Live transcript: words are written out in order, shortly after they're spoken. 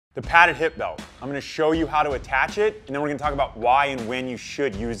The padded hip belt. I'm going to show you how to attach it, and then we're going to talk about why and when you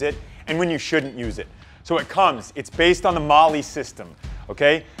should use it and when you shouldn't use it. So it's based on the Molly system,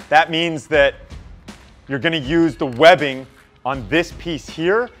 okay? That means that you're going to use the webbing on this piece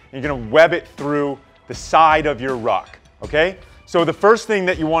here, and you're going to web it through the side of your ruck, okay? So the first thing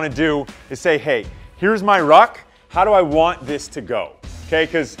that you want to do is say, hey, here's my ruck. How do I want this to go? Okay,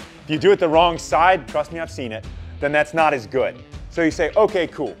 because if you do it the wrong side, trust me, I've seen it, then that's not as good. So you say, okay,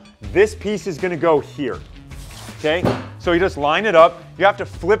 cool. This piece is going to go here, okay? So you just line it up. You have to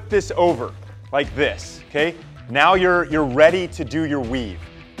flip this over like this, okay? Now you're ready to do your weave.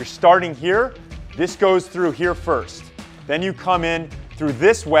 You're starting here. This goes through here first. Then you come in through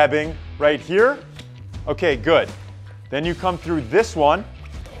this webbing right here. Okay, good. Then you come through this one,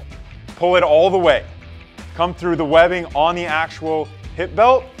 pull it all the way. Come through the webbing on the actual hip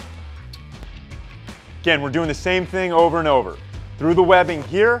belt. Again, we're doing the same thing over and over. Through the webbing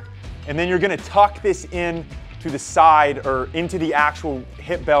here, and then you're going to tuck this in to the side or into the actual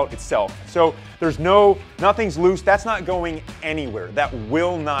hip belt itself. So nothing's loose. That's not going anywhere. That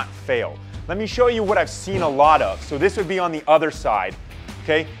will not fail. Let me show you what I've seen a lot of. So this would be on the other side,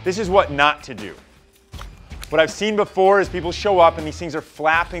 okay? This is what not to do. What I've seen before is people show up and these things are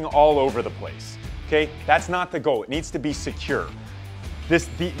flapping all over the place, okay? That's not the goal. It needs to be secure.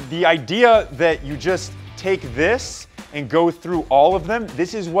 The idea that you just take this and go through all of them,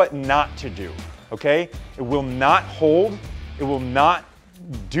 this is what not to do, okay? It will not hold, it will not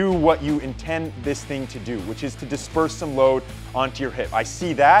do what you intend this thing to do, which is to disperse some load onto your hip. I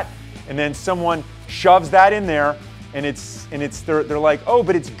see that, and then someone shoves that in there, and they're like, oh,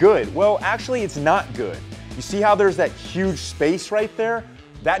 but it's good. Well, actually, it's not good. You see how there's that huge space right there?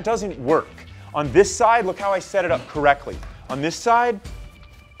 That doesn't work. On this side, look how I set it up correctly. On this side,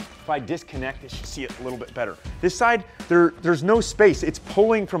 if I disconnect, you should see it a little bit better. This side, there's no space. It's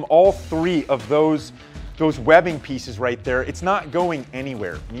pulling from all three of those webbing pieces right there. It's not going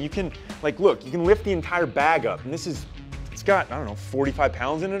anywhere. I mean, you can, look, you can lift the entire bag up, and it's got, I don't know, 45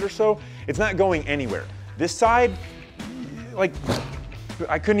 pounds in it or so. It's not going anywhere. This side,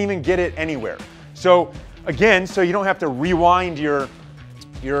 I couldn't even get it anywhere. So again, so you don't have to rewind your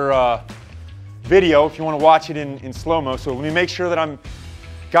video if you want to watch it in slow-mo. So let me make sure that I'm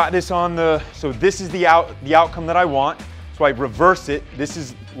got this on so this is the outcome that I want. So I reverse it. This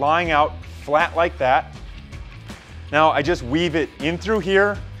is lying out flat like that. Now I just weave it in through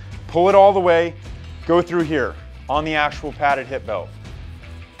here, pull it all the way, go through here on the actual padded hip belt.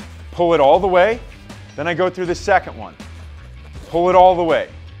 Pull it all the way, then I go through the second one. Pull it all the way.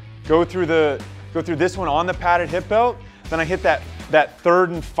 Go through this one on the padded hip belt, then I hit that third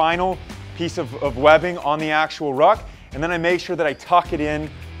and final piece of webbing on the actual ruck, and then I make sure that I tuck it in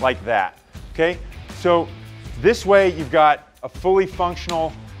like that, okay? So this way you've got a fully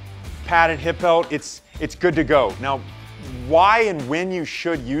functional padded hip belt. It's good to go. Now, why and when you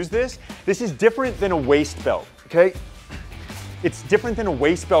should use this is different than a waist belt, okay? It's different than a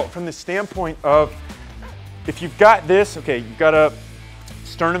waist belt from the standpoint of if you've got this, okay, you've got a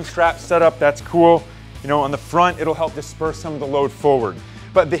sternum strap set up, that's cool. You know, on the front, it'll help disperse some of the load forward.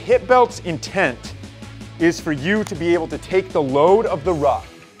 But the hip belt's intent is for you to be able to take the load of the ruck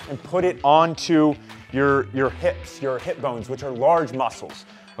and put it onto your hips, your hip bones, which are large muscles,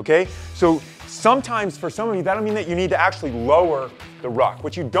 okay? So sometimes for some of you, that'll mean that you need to actually lower the ruck.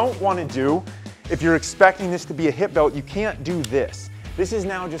 What you don't want to do, if you're expecting this to be a hip belt, you can't do this. This is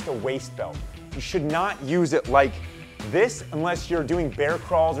now just a waist belt. You should not use it like this unless you're doing bear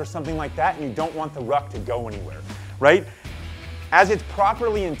crawls or something like that and you don't want the ruck to go anywhere, right? As it's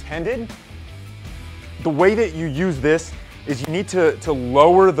properly intended, the way that you use this is you need to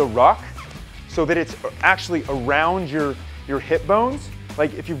lower the ruck so that it's actually around your hip bones.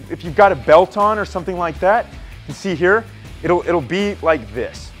 Like if you've got a belt on or something like that, you can see here, it'll be like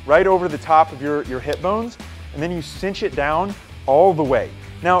this, right over the top of your hip bones, and then you cinch it down all the way.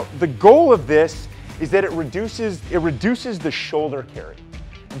 Now, the goal of this is that it reduces the shoulder carry.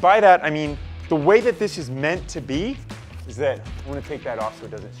 And by that, I mean, the way that this is meant to be is that, I want to take that off so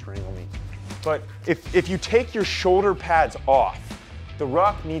it doesn't strangle me. But if you take your shoulder pads off, the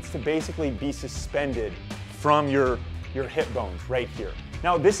ruck needs to basically be suspended from your hip bones right here.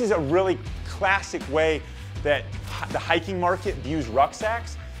 Now, this is a really classic way that the hiking market views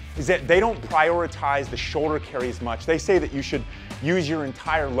rucksacks, is that they don't prioritize the shoulder carry as much. They say that you should use your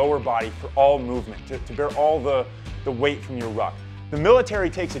entire lower body for all movement, to bear all the weight from your ruck. The military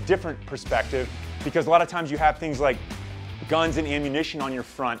takes a different perspective because a lot of times you have things like guns and ammunition on your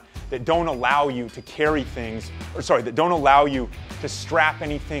front that don't allow you to carry things, that don't allow you to strap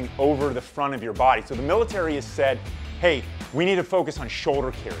anything over the front of your body. So the military has said, hey, we need to focus on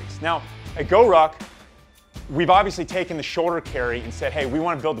shoulder carries. Now, at GORUCK, we've obviously taken the shoulder carry and said, hey, we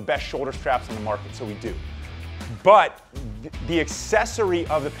want to build the best shoulder straps on the market, so we do. But the accessory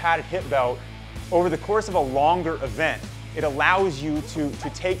of the padded hip belt, over the course of a longer event, it allows you to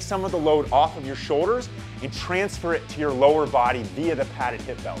take some of the load off of your shoulders and transfer it to your lower body via the padded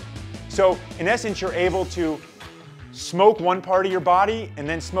hip belt. So in essence, you're able to smoke one part of your body and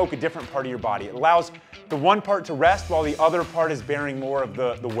then smoke a different part of your body. It allows the one part to rest while the other part is bearing more of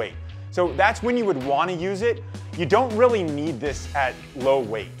the weight. So that's when you would want to use it. You don't really need this at low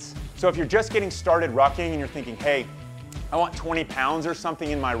weights. So if you're just getting started rucking and you're thinking, hey, I want 20 pounds or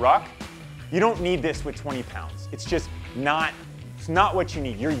something in my ruck, you don't need this with 20 pounds. It's just not what you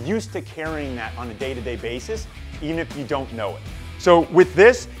need. You're used to carrying that on a day-to-day basis, even if you don't know it. So with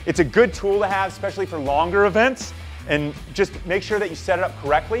this, it's a good tool to have, especially for longer events, and just make sure that you set it up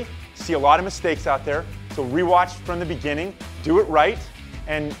correctly. See a lot of mistakes out there, so rewatch from the beginning, do it right,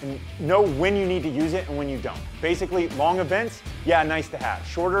 and know when you need to use it and when you don't. Basically, long events, yeah, nice to have.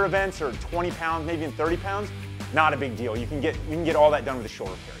 Shorter events, or 20 pounds, maybe even 30 pounds, not a big deal. You can get all that done with a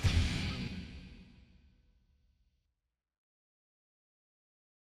shoulder carry.